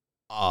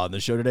On the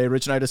show today,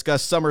 Rich and I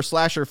discuss summer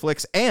slasher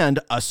flicks and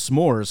a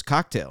s'mores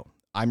cocktail.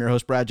 I'm your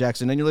host, Brad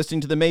Jackson, and you're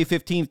listening to the May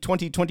 15th,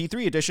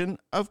 2023 edition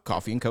of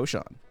Coffee and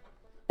Koshan.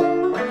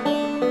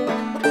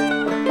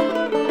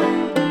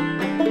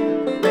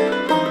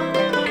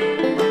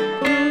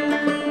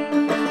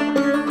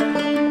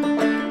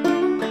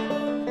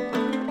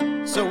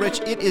 So, Rich,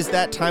 it is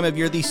that time of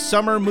year. The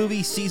summer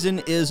movie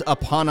season is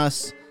upon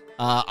us.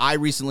 I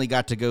recently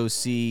got to go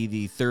see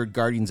the third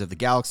Guardians of the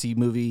Galaxy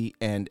movie,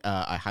 and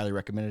I highly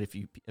recommend it. If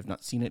you have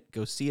not seen it,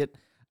 go see it.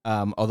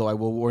 Although I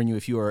will warn you,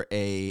 if you are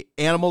a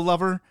animal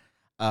lover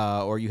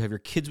or you have your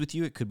kids with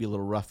you, it could be a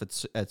little rough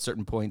at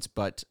certain points,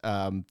 but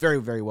very,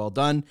 very well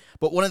done.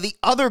 But one of the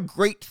other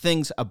great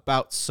things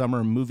about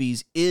summer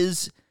movies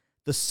is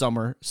the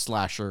summer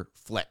slasher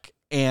flick.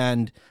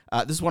 And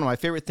this is one of my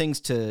favorite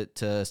things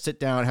to sit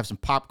down, have some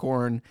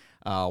popcorn,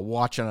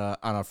 watch on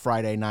a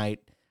Friday night.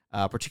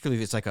 Particularly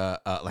if it's like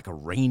a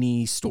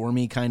rainy,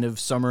 stormy kind of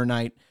summer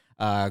night.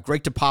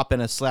 Great to pop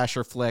in a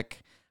slasher flick.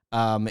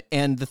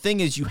 And the thing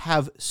is, you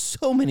have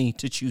so many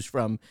to choose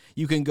from.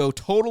 You can go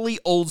totally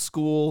old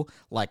school,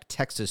 like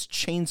Texas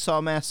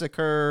Chainsaw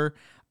Massacre,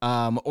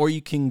 or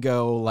you can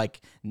go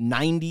like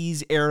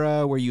 90s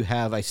era where you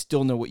have I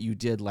Still Know What You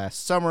Did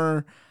Last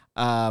Summer,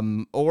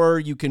 or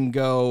you can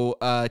go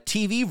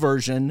TV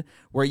version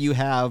where you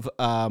have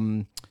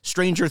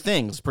Stranger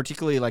Things,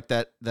 particularly like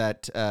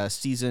that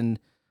season.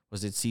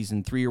 Was it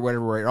season 3 or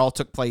whatever, where it all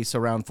took place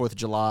around 4th of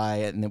July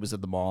and it was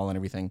at the mall and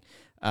everything.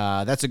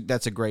 That's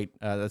another great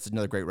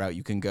route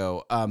you can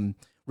go.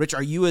 Rich,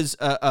 are you as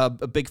a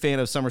big fan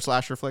of summer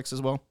slasher flicks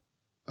as well?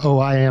 Oh,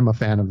 I am a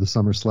fan of the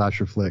summer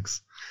slasher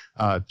flicks.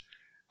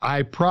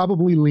 I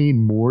probably lean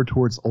more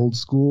towards old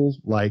school,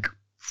 like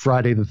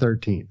Friday the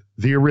 13th,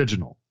 the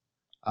original.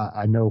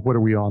 I know, what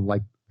are we on?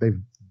 Like they've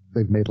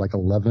made like 10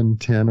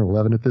 or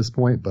 11 at this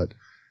point, but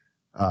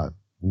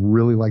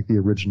really like the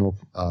original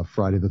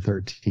Friday the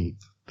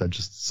 13th. That's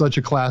just such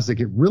a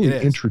classic. It really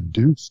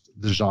introduced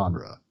the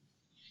genre.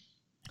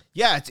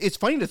 Yeah, it's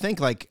funny to think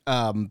like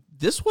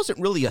this wasn't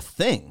really a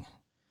thing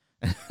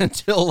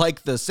until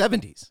like the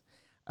 70s.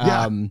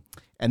 And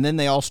then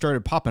they all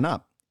started popping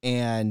up.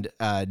 And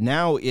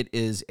now it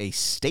is a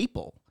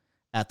staple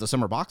at the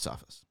summer box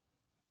office.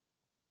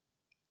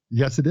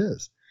 Yes, it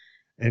is.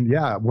 And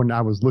yeah, when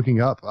I was looking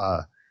up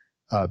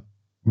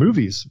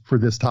movies for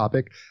this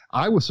topic,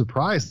 I was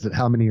surprised at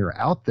how many are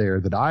out there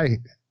that I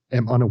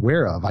am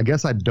unaware of. I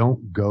guess I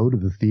don't go to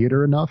the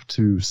theater enough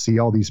to see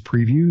all these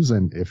previews,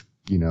 and if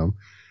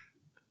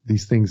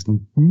these things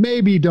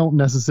maybe don't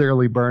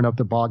necessarily burn up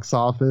the box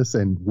office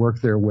and work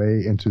their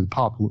way into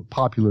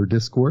popular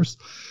discourse,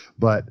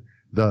 but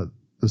the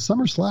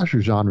summer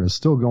slasher genre is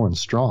still going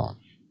strong.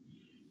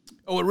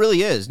 Oh, it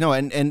really is. No,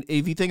 and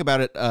if you think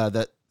about it,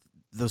 that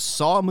the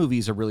Saw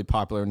movies are really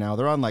popular now.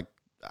 They're on like,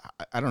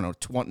 I don't know,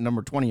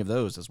 number 20 of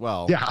those as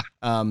well. Yeah.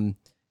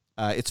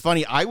 It's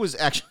funny. I was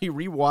actually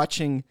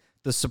rewatching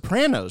The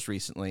Sopranos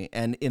recently,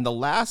 and in the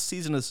last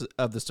season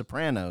of The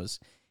Sopranos,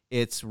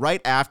 it's right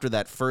after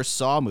that first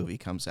Saw movie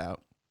comes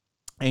out,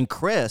 and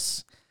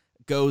Chris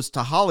goes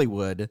to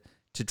Hollywood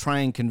to try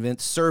and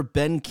convince Sir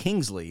Ben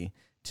Kingsley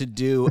to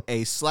do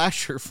a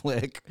slasher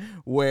flick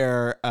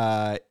where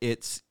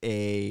it's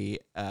a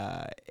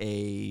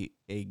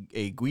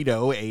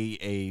Guido,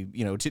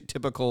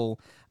 typical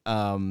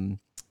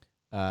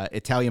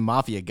Italian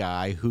mafia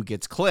guy who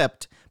gets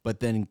clipped, but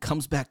then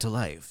comes back to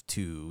life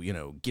to,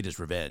 get his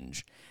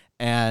revenge.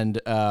 And,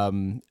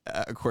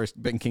 of course,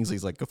 Ben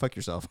Kingsley's like, go fuck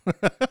yourself.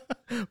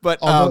 But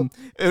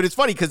it's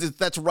funny because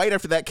that's right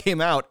after that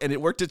came out, and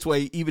it worked its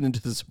way even into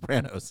The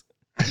Sopranos.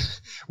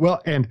 Well,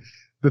 and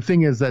the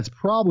thing is, that's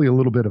probably a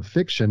little bit of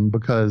fiction,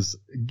 because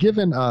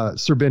given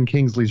Sir Ben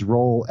Kingsley's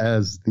role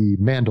as the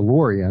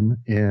Mandalorian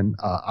in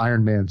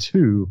Iron Man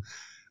 2,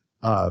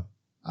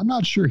 I'm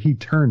not sure he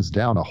turns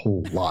down a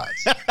whole lot.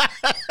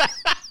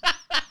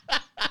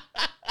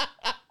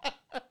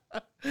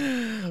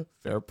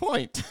 Fair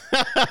point.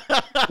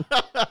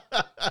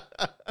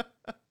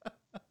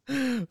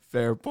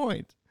 Fair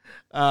point.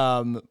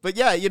 But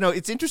yeah,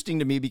 it's interesting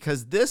to me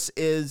because this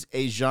is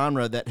a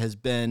genre that has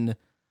been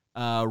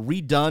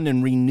redone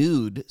and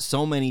renewed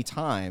so many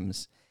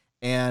times,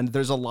 and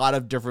there's a lot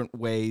of different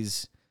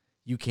ways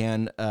you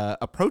can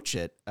approach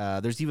it.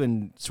 There's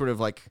even sort of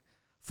like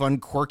fun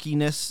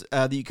quirkiness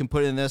that you can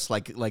put in this,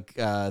 like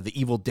the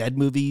Evil Dead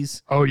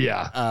movies. Oh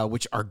yeah,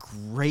 which are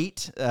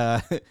great.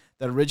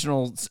 That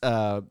original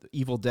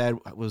Evil Dead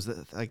was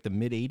like the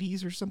mid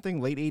 '80s or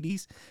something, late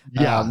 '80s.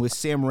 Yeah, with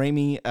Sam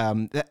Raimi.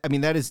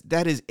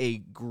 That is a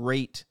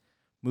great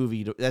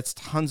movie. That's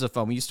tons of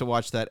fun. We used to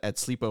watch that at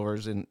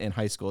sleepovers in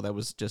high school. That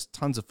was just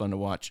tons of fun to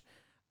watch.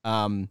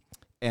 And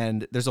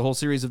there's a whole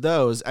series of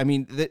those. I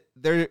mean,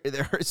 there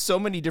are so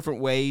many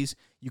different ways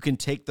you can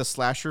take the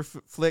slasher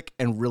flick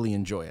and really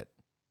enjoy it.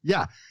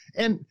 Yeah,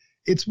 and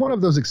it's one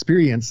of those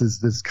experiences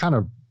that's kind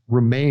of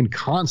remained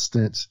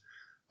constant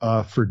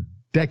for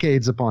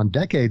decades upon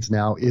decades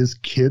now is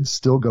kids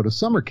still go to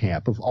summer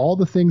camp. Of all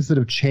the things that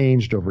have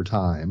changed over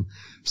time,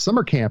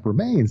 summer camp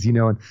remains,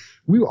 and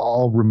we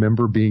all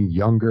remember being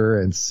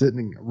younger and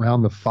sitting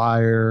around the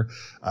fire,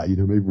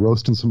 maybe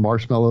roasting some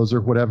marshmallows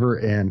or whatever.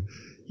 And,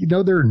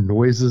 there are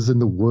noises in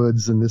the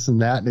woods and this and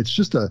that. And it's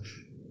just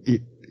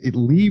it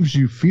leaves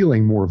you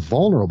feeling more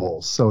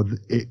vulnerable. So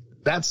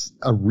that's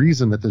a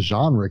reason that the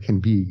genre can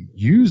be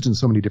used in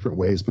so many different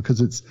ways,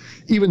 because it's,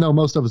 even though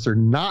most of us are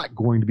not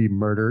going to be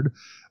murdered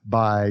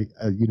by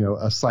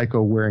a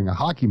psycho wearing a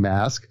hockey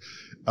mask,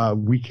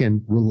 we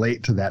can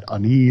relate to that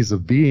unease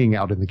of being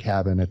out in the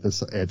cabin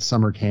at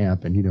summer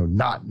camp and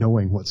not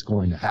knowing what's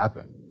going to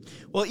happen.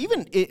 Well,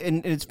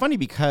 and it's funny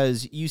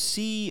because you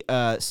see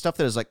stuff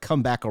that has like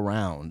come back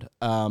around.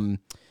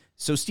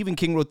 So Stephen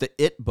King wrote the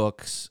It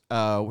books.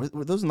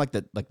 Were those in like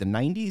the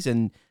 90s,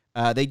 and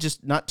they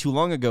just not too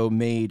long ago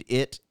made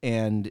It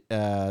and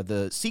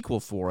the sequel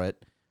for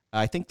it.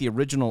 I think the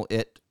original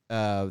It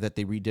that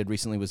they redid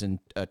recently was in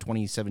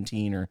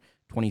 2017 or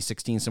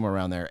 2016, somewhere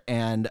around there.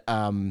 And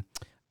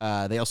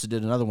they also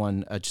did another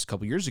one just a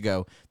couple years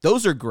ago.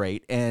 Those are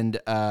great, and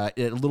a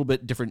little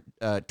bit different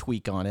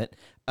tweak on it.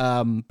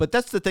 But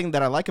that's the thing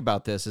that I like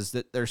about this, is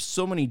that there's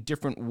so many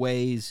different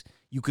ways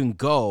you can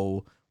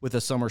go with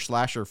a summer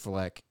slasher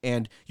flick.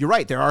 And you're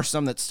right, there are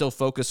some that still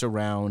focus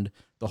around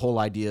the whole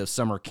idea of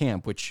summer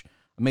camp, which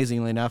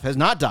amazingly enough has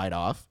not died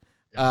off.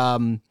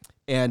 And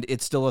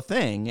it's still a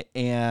thing.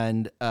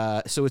 And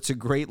so it's a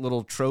great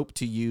little trope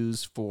to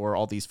use for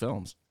all these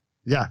films.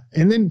 Yeah.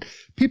 And then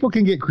people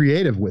can get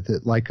creative with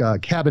it, like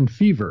Cabin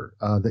Fever,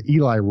 the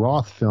Eli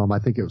Roth film. I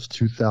think it was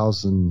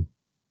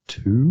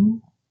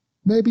 2002,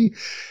 maybe.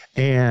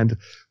 And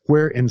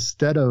where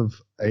instead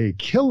of a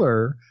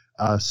killer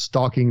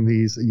stalking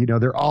these,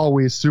 they're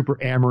always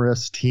super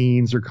amorous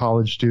teens or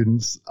college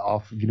students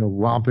off,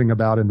 romping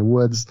about in the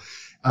woods.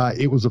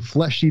 It was a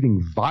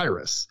flesh-eating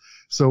virus.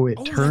 So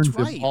it turned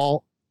them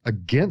all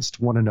against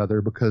one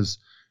another because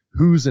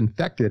who's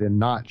infected and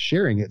not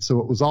sharing it. So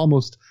it was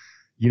almost,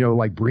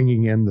 like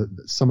bringing in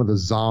some of the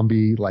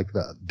zombie, like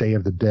the Day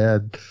of the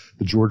Dead,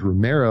 the George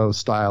Romero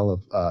style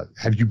of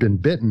have you been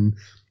bitten?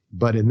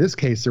 But in this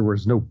case, there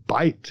was no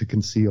bite to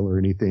conceal or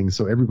anything.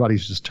 So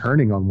everybody's just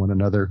turning on one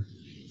another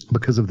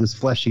because of this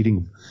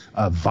flesh-eating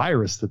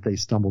virus that they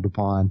stumbled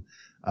upon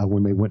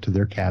when they went to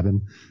their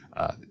cabin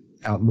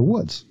out in the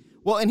woods.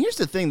 Well, and here's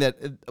the thing that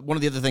one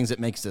of the other things that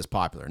makes this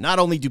popular. Not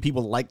only do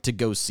people like to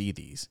go see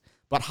these,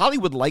 but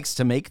Hollywood likes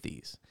to make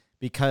these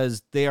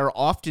because they are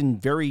often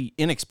very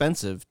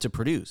inexpensive to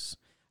produce.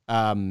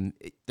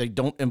 They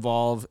don't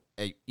involve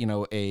a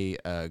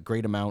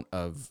great amount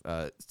of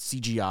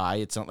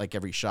CGI. It's not like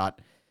every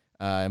shot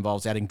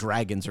involves adding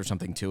dragons or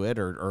something to it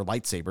or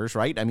lightsabers,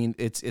 right? I mean,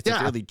 it's a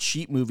fairly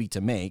cheap movie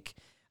to make.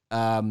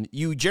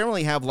 You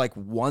generally have like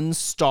one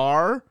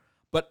star,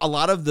 but a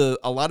lot of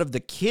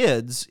the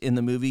kids in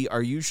the movie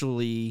are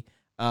usually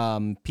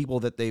people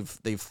that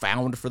they've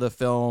found for the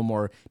film,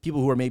 or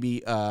people who are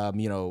maybe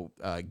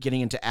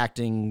getting into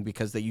acting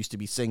because they used to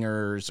be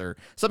singers or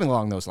something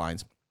along those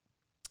lines.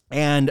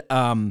 And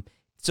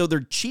so they're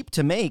cheap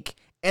to make,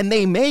 and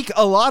they make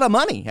a lot of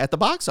money at the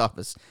box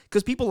office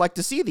because people like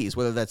to see these,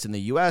 whether that's in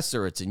the U.S.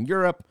 or it's in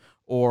Europe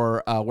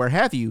or where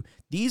have you.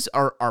 These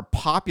are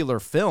popular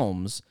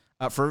films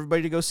for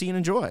everybody to go see and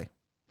enjoy.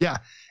 Yeah.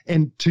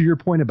 And to your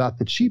point about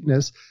the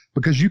cheapness,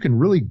 because you can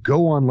really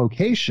go on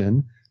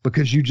location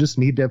because you just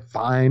need to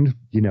find,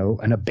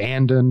 an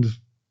abandoned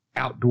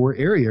outdoor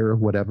area or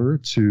whatever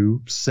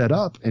to set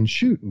up and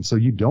shoot. And so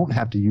you don't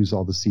have to use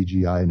all the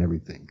CGI and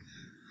everything.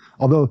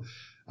 Although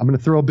I'm going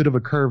to throw a bit of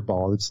a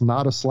curveball. It's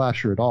not a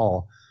slasher at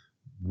all.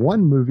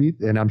 One movie,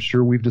 and I'm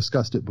sure we've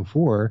discussed it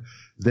before,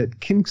 that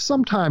can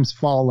sometimes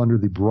fall under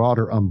the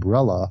broader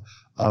umbrella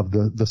of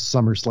the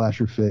summer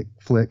slasher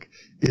flick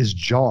is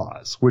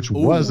Jaws, which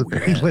was a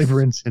very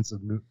labor-intensive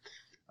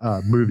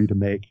movie to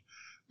make.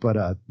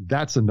 But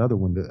that's another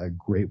one, a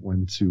great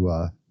one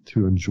to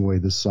enjoy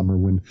this summer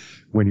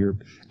when you're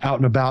out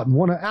and about and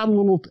want to add a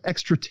little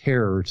extra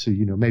terror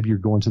to, maybe you're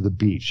going to the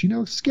beach.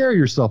 Scare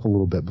yourself a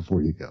little bit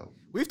before you go.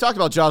 We've talked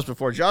about Jaws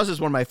before. Jaws is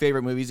one of my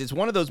favorite movies. It's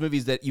one of those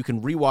movies that you can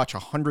rewatch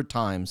 100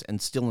 times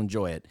and still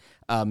enjoy it.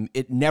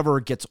 It never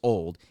gets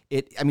old.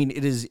 It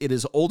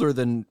is older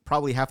than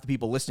probably half the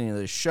people listening to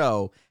this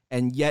show,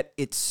 and yet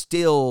it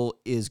still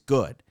is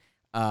good.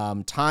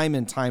 Time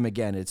and time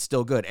again, it's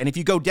still good. And if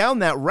you go down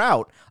that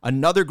route,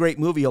 another great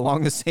movie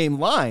along the same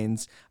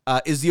lines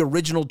is the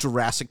original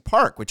Jurassic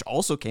Park, which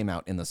also came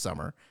out in the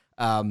summer.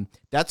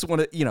 That's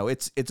one of,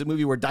 it's a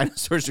movie where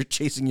dinosaurs are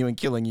chasing you and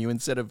killing you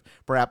instead of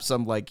perhaps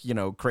some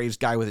crazed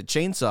guy with a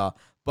chainsaw.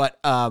 But,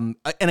 and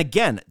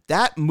again,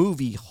 that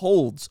movie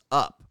holds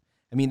up.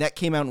 I mean, that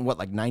came out in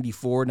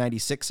 94,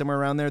 96, somewhere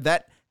around there.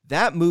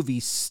 That movie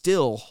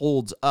still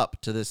holds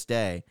up to this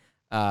day.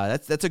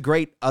 That's a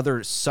great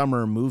other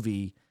summer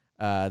movie,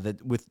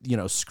 that with,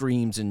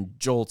 screams and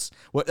jolts.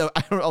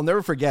 I'll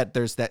never forget.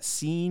 There's that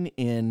scene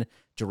in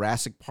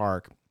Jurassic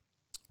Park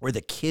where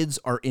the kids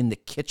are in the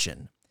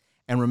kitchen.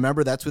 And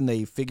remember, that's when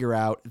they figure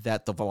out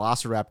that the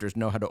velociraptors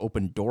know how to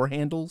open door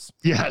handles.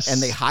 Yes.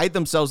 And they hide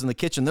themselves in the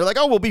kitchen. They're like,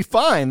 oh, we'll be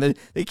fine.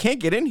 They can't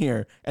get in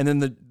here. And then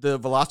the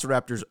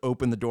velociraptors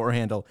open the door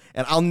handle.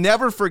 And I'll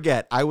never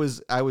forget, I was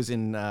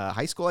in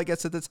high school, I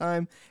guess, at the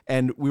time.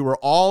 And we were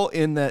all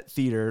in that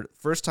theater,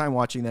 first time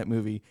watching that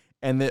movie.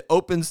 And it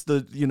opens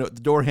the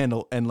door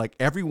handle, and like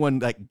everyone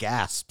like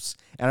gasps.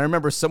 And I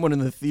remember someone in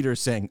the theater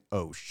saying,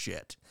 "Oh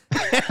shit!"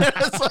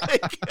 It's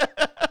like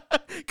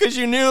because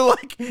you knew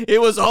like it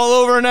was all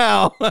over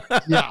now.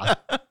 Yeah,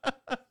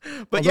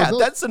 but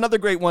that's another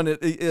great one.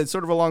 It's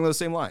sort of along those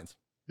same lines.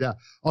 Yeah,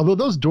 although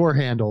those door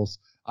handles,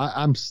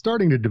 I'm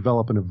starting to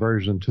develop an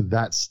aversion to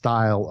that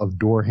style of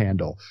door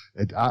handle.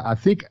 I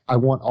think I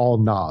want all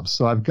knobs.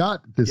 So I've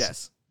got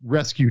this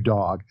rescue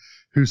dog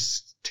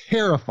who's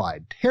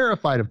terrified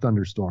of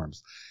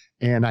thunderstorms.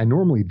 And I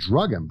normally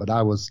drug him, but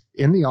I was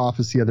in the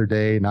office the other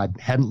day and I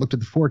hadn't looked at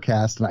the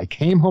forecast, and I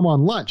came home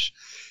on lunch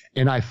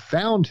and I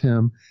found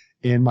him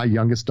in my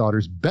youngest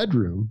daughter's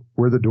bedroom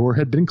where the door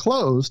had been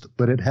closed,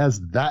 but it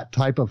has that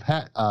type of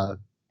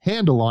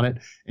handle on it.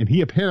 And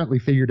he apparently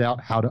figured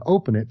out how to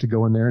open it to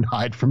go in there and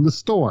hide from the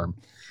storm,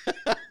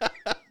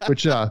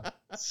 which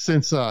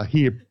since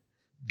he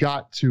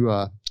got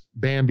to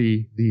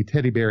Bambi, the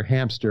teddy bear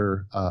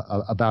hamster,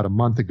 about a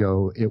month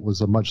ago, it was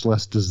a much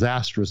less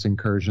disastrous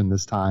incursion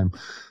this time.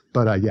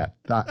 But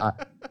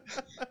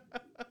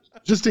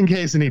just in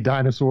case any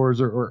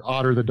dinosaurs or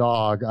Otter the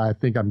dog, I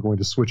think I'm going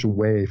to switch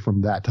away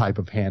from that type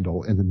of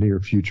handle in the near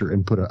future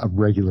and put a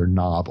regular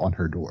knob on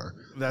her door.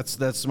 That's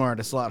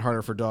smart. It's a lot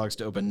harder for dogs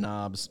to open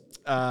knobs.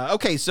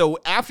 Okay, so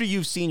after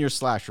you've seen your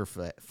slasher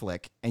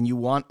flick and you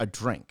want a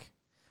drink,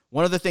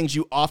 one of the things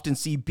you often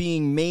see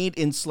being made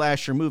in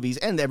slasher movies,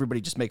 and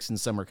everybody just makes in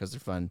summer because they're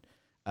fun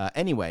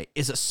anyway,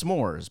 is a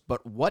s'mores.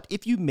 But what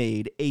if you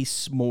made a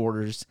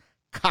s'mores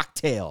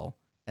cocktail?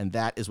 And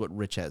that is what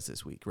Rich has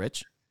this week.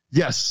 Rich?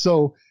 Yes.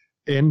 So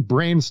in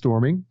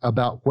brainstorming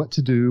about what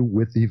to do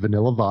with the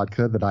vanilla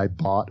vodka that I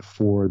bought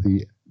for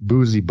the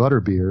Boozy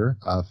Butterbeer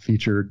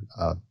featured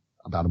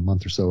about a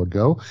month or so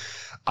ago,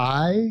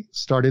 I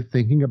started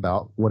thinking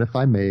about what if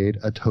I made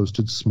a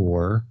toasted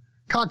s'more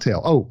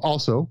cocktail. Oh,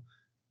 also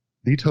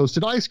the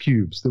toasted ice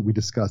cubes that we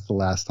discussed the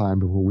last time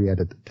before we had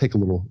to take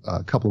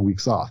a couple of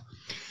weeks off.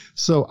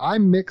 So I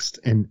mixed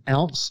an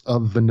ounce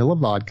of vanilla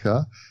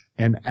vodka,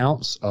 an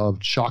ounce of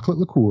chocolate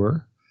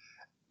liqueur,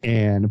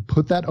 and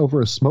put that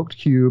over a smoked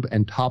cube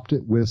and topped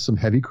it with some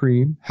heavy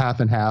cream. Half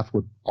and half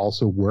would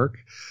also work.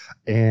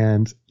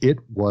 And it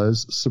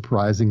was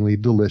surprisingly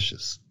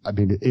delicious. I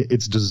mean,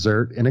 it's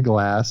dessert in a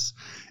glass.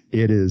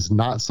 It is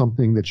not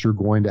something that you're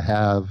going to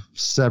have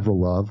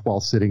several of while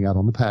sitting out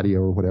on the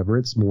patio or whatever.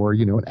 It's more,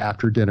 an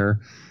after dinner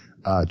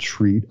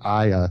treat.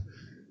 I'm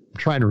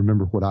trying to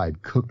remember what I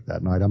had cooked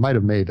that night. I might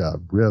have made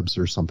ribs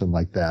or something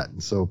like that.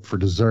 And so for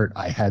dessert,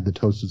 I had the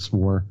toasted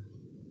s'more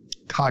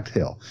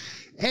cocktail.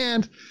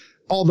 And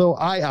although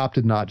I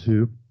opted not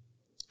to,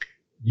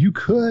 you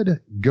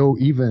could go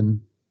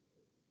even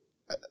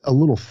a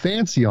little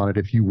fancy on it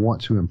if you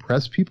want to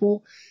impress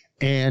people,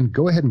 and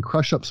go ahead and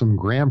crush up some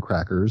graham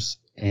crackers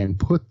and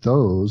put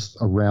those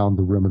around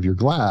the rim of your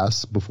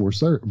glass before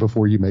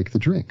you make the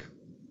drink.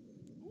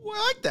 Well,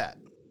 I like that.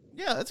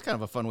 Yeah, that's kind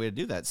of a fun way to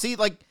do that. See,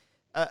 like,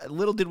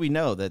 little did we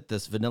know that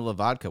this vanilla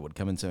vodka would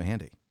come in so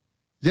handy.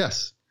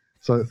 Yes.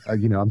 So,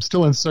 I'm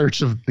still in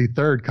search of the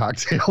third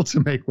cocktail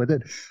to make with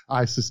it.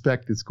 I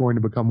suspect it's going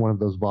to become one of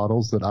those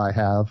bottles that I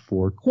have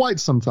for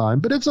quite some time,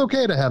 but it's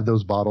okay to have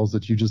those bottles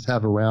that you just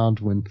have around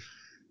when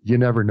you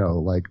never know.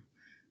 Like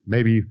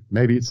maybe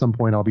at some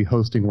point I'll be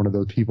hosting one of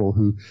those people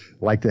who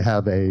like to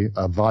have a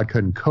vodka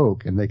and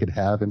Coke, and they could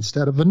have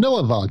instead of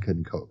vanilla vodka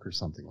and Coke or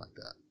something like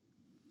that.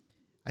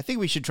 I think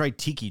we should try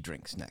tiki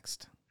drinks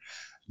next.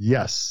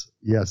 Yes.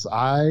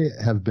 I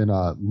have been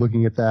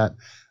looking at that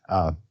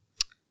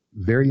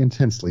very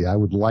intensely. I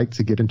would like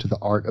to get into the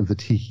art of the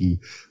tiki,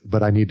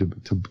 but I need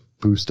to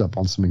boost up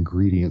on some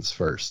ingredients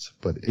first.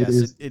 But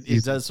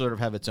it does sort of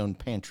have its own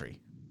pantry.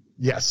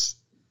 Yes.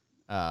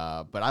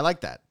 But I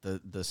like that.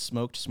 The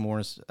smoked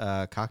s'mores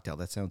cocktail.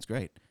 That sounds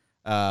great.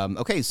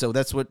 Okay, so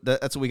that's what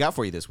we got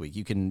for you this week.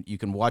 You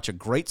can watch a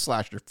great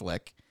slasher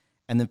flick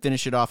and then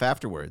finish it off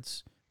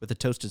afterwards with a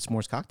toasted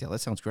s'mores cocktail. That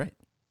sounds great.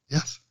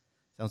 Yes.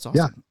 Sounds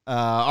awesome. Yeah.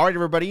 All right,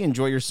 everybody,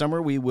 enjoy your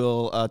summer. We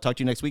will talk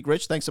to you next week.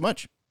 Rich, thanks so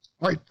much.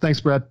 All right. Thanks,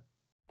 Brad.